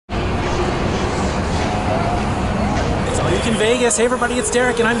in Vegas. Hey everybody, it's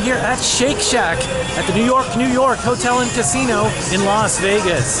Derek and I'm here at Shake Shack at the New York Hotel and Casino in Las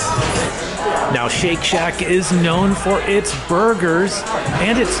Vegas. Now Shake Shack is known for its burgers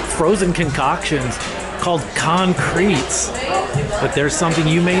and its frozen concoctions called concretes. But there's something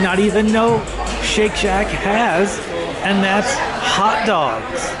you may not even know Shake Shack has, and that's hot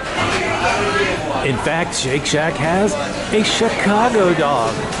dogs. In fact, Shake Shack has a Chicago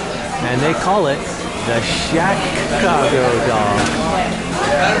dog, and they call it the Shack-Cago dog.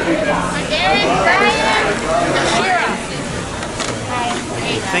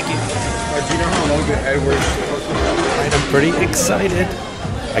 Thank you. Do you know how long the Edwards? I'm pretty excited.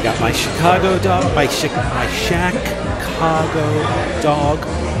 I got my Chicago dog, my Shack-Cago dog,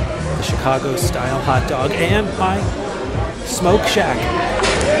 the Chicago style hot dog, and my Smoke Shack.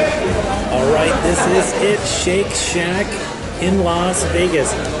 All right, this is it, Shake Shack in Las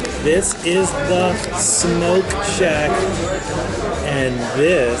Vegas. This is the Smoke Shack, and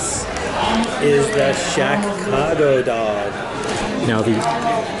this is the Shack-Cago dog. Now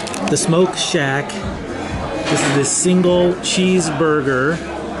the Smoke Shack, this is the single cheeseburger.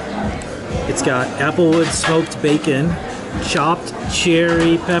 It's got applewood smoked bacon, chopped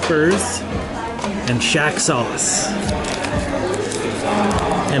cherry peppers, and Shack sauce.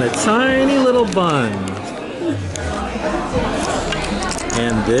 And a tiny little bun.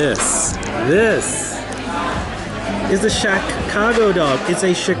 And this is the Shack-Cago dog. It's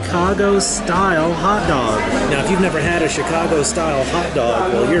a Chicago style hot dog. Now if you've never had a Chicago style hot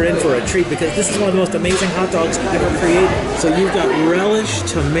dog, well, you're in for a treat because this is one of the most amazing hot dogs ever created. So you've got relish,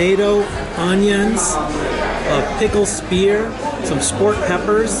 tomato, onions, a pickle spear, some sport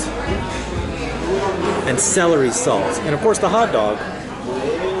peppers, and celery salt. And of course the hot dog.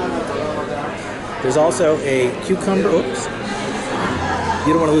 There's also a cucumber, oops.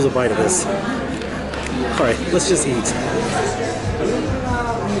 You don't want to lose a bite of this. All right, let's just eat.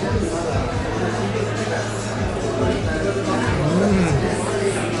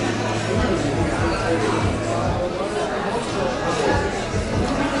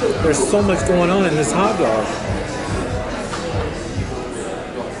 There's so much going on in this hot dog.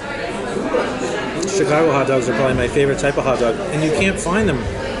 Chicago hot dogs are probably my favorite type of hot dog, and you can't find them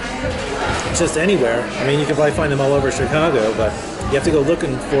just anywhere. I mean, you can probably find them all over Chicago, but you have to go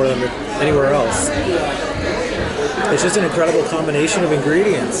looking for them anywhere else. It's just an incredible combination of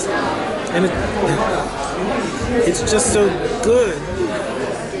ingredients, and it's just so good.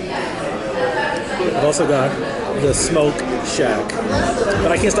 I've also got the Smoke Shack,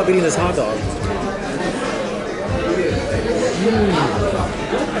 but I can't stop eating this hot dog.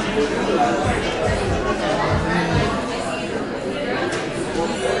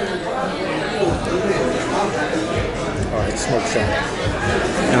 Alright, Smoke Shack.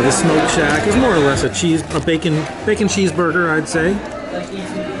 Now the Smoke Shack is more or less a bacon cheeseburger, I'd say,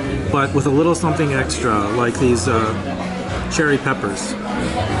 but with a little something extra, like these cherry peppers.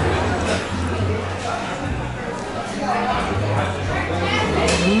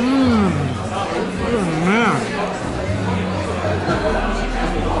 Oh man.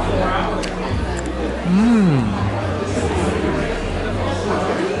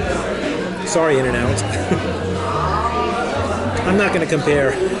 Sorry, In-N-Out. I'm not going to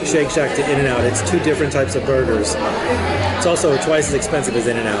compare Shake Shack to In-N-Out. It's two different types of burgers. It's also twice as expensive as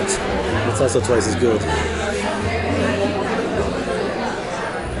In-N-Out. It's also twice as good.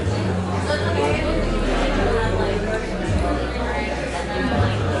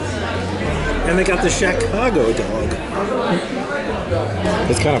 And they got the Shack-Cago dog.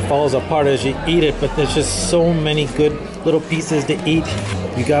 This kind of falls apart as you eat it, but there's just so many good little pieces to eat.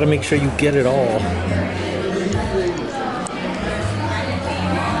 You got to make sure you get it all.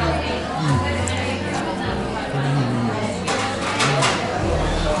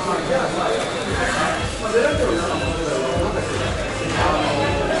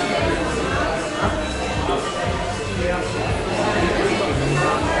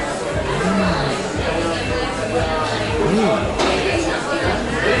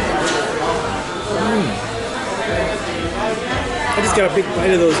 I just got a big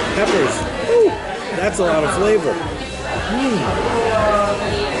bite of those peppers. Ooh, that's a lot of flavor.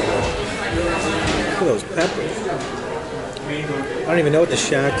 Look at those peppers. I don't even know what the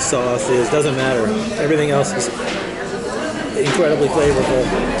Shack sauce is. Doesn't matter. Everything else is incredibly flavorful.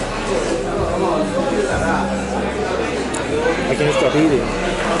 I can't stop eating.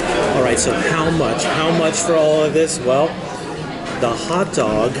 All right, so how much? How much for all of this? Well, the hot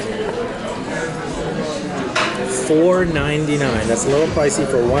dog, $4.99. That's a little pricey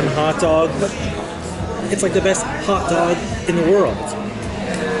for one hot dog, but it's like the best hot dog in the world.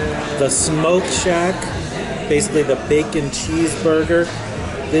 The Smoke Shack basically the bacon cheeseburger.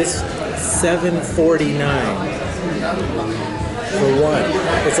 This $7.49 for one.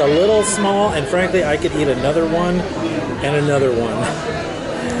 It's a little small, and frankly, I could eat another one and another one.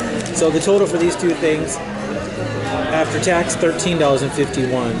 So the total for these two things, after tax,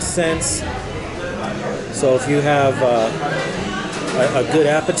 $13.51. So if you have a good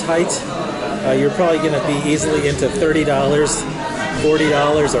appetite, you're probably going to be easily into $30,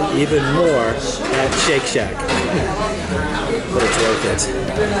 $40, or even more at Shake Shack. But it's worth it.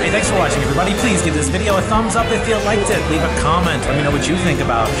 Hey, thanks for watching, everybody. Please give this video a thumbs up if you liked it. Leave a comment. Let me know what you think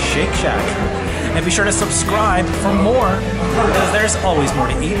about Shake Shack. And be sure to subscribe for more, because there's always more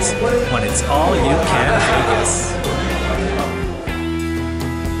to eat when it's all you can Vegas.